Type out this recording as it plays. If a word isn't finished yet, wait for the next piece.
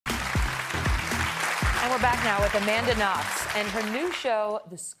And we're back now with Amanda Knox and her new show,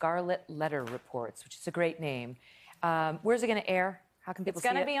 The Scarlet Letter Reports, which is a great name. Where's it going to air? How can people see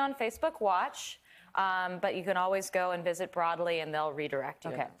it? It's going to be on Facebook Watch, but you can always go and visit Broadly, and they'll redirect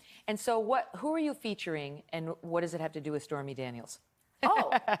you. Okay. And so who are you featuring, and what does it have to do with Stormy Daniels?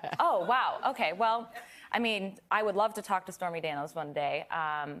 Oh, wow. Okay, well, I mean, I would love to talk to Stormy Daniels one day,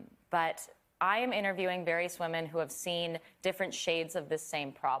 but I am interviewing various women who have seen different shades of this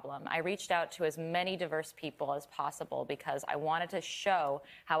same problem. I reached out to as many diverse people as possible because I wanted to show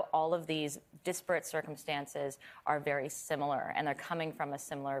how all of these disparate circumstances are very similar, and they're coming from a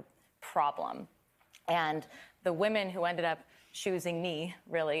similar problem. And the women who ended up choosing me,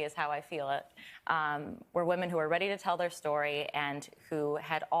 really, is how I feel it, were women who were ready to tell their story and who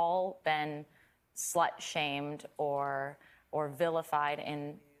had all been slut-shamed or vilified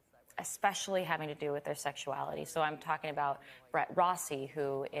in especially having to do with their sexuality. So I'm talking about Brett Rossi,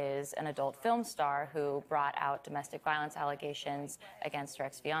 who is an adult film star who brought out domestic violence allegations against her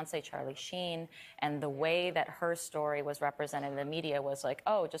ex-fiance, Charlie Sheen, and the way that her story was represented in the media was like,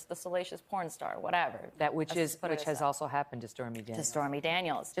 oh, just the salacious porn star, whatever. Which has also happened to Stormy Daniels. To Stormy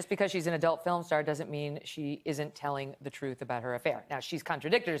Daniels. Just because she's an adult film star doesn't mean she isn't telling the truth about her affair. Now, she's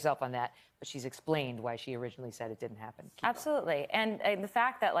contradicted herself on that, but she's explained why she originally said it didn't happen. Absolutely. And the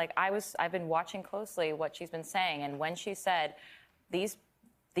fact that, like, I've been watching closely what she's been saying, and when she said,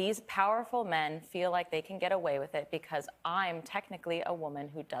 these powerful men feel like they can get away with it because I'm technically a woman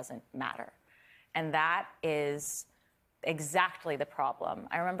who doesn't matter. And that is exactly the problem.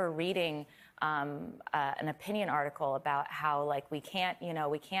 I remember reading an opinion article about how, like, we can't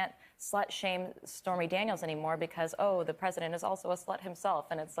slut shame Stormy Daniels anymore because, oh, the president is also a slut himself.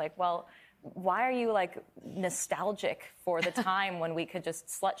 And it's like, well, why are you, like, nostalgic for the time when we could just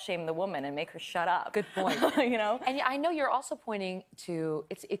slut shame the woman and make her shut up? Good point. You know? And I know you're also pointing to,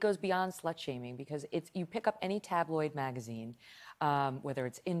 it goes beyond slut shaming because you pick up any tabloid magazine, whether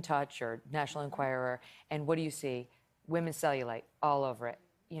it's In Touch or National Enquirer, and what do you see? Women's cellulite all over it.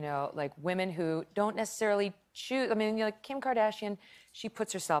 You know, like women who don't necessarily choose. I mean, you know, like Kim Kardashian, she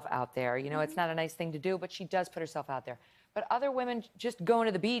puts herself out there. You know, it's not a nice thing to do, but she does put herself out there. But other women just going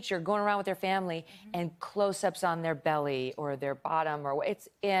to the beach or going around with their family and close-ups on their belly or their bottom, or it's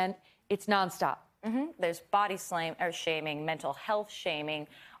nonstop. There's body shaming, mental health shaming,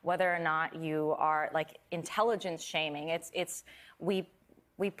 whether or not you are, like, intelligence shaming.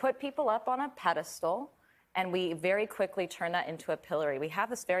 We put people up on a pedestal, and we very quickly turn that into a pillory. We have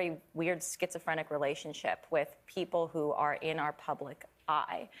this very weird schizophrenic relationship with people who are in our public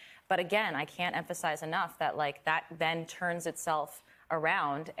eye. But again, I can't emphasize enough that, like, that then turns itself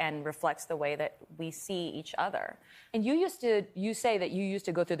around and reflects the way that we see each other. And you say that you used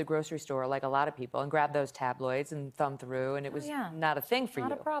to go through the grocery store like a lot of people and grab those tabloids and thumb through, and it was not a thing for you.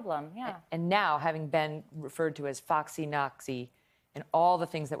 Not a problem, yeah. And now, having been referred to as Foxy Knoxy and all the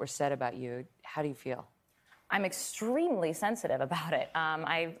things that were said about you, how do you feel? I'm extremely sensitive about it.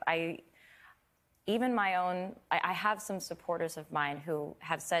 Even my own, I have some supporters of mine who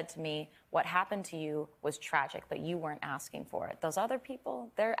have said to me, what happened to you was tragic, but you weren't asking for it. Those other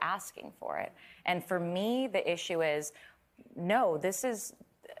people, they're asking for it. And for me, the issue is, no, this is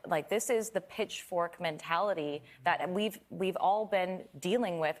the pitchfork mentality that we've all been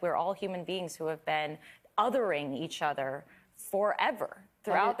dealing with. We're all human beings who have been othering each other forever,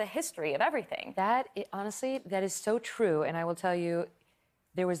 throughout the history of everything. Honestly, that is so true. And I will tell you,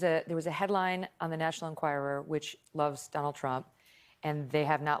 there was a headline on the National Enquirer, which loves Donald Trump, and they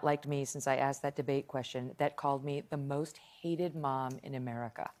have not liked me since I asked that debate question, that called me the most hated mom in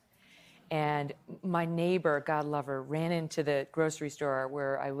America. And my neighbor, God love her, ran into the grocery store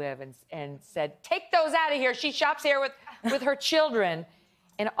where I live and said, take those out of here. She shops here with her children.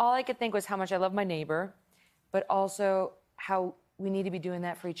 And all I could think was how much I love my neighbor, but also how we need to be doing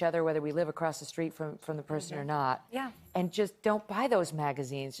that for each other, whether we live across the street from the person or not. Yeah. And just don't buy those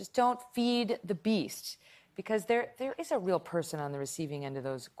magazines. Just don't feed the beast, because there is a real person on the receiving end of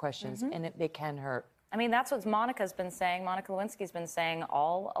those questions, and they can hurt. I mean, that's what Monica's been saying, Monica Lewinsky's been saying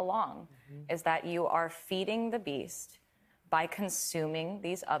all along, is that you are feeding the beast by consuming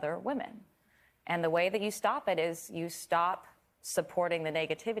these other women. And the way that you stop it is you stop supporting the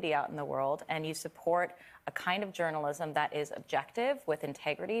negativity out in the world, and you support a kind of journalism that is objective with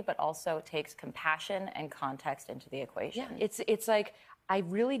integrity, but also takes compassion and context into the equation. Yeah, it's like, I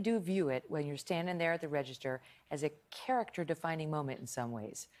really do view it, when you're standing there at the register, as a character-defining moment in some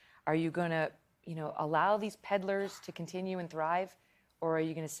ways. Are you going to, allow these peddlers to continue and thrive, or are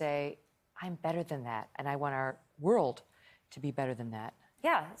you going to say, I'm better than that, and I want our world to be better than that?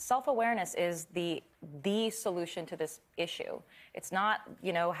 Yeah, self-awareness is the solution to this issue. It's not,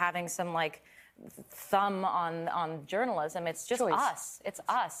 having some, like, thumb on journalism. It's just us. It's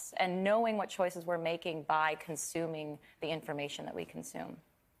us, and knowing what choices we're making by consuming the information that we consume.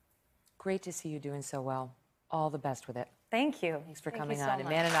 Great to see you doing so well. All the best with it. Thank you. Thanks for Thank coming you so on. much. And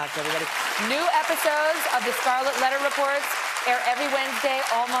Man and Knox, everybody. New episodes of the Scarlet Letter Reports air every Wednesday,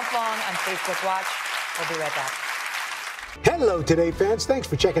 all month long on Facebook Watch. We'll be right back. Hello, Today fans. Thanks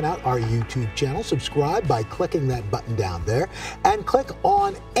for checking out our YouTube channel. Subscribe by clicking that button down there and click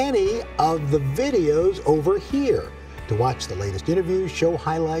on any of the videos over here to watch the latest interviews, show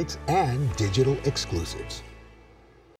highlights, and digital exclusives.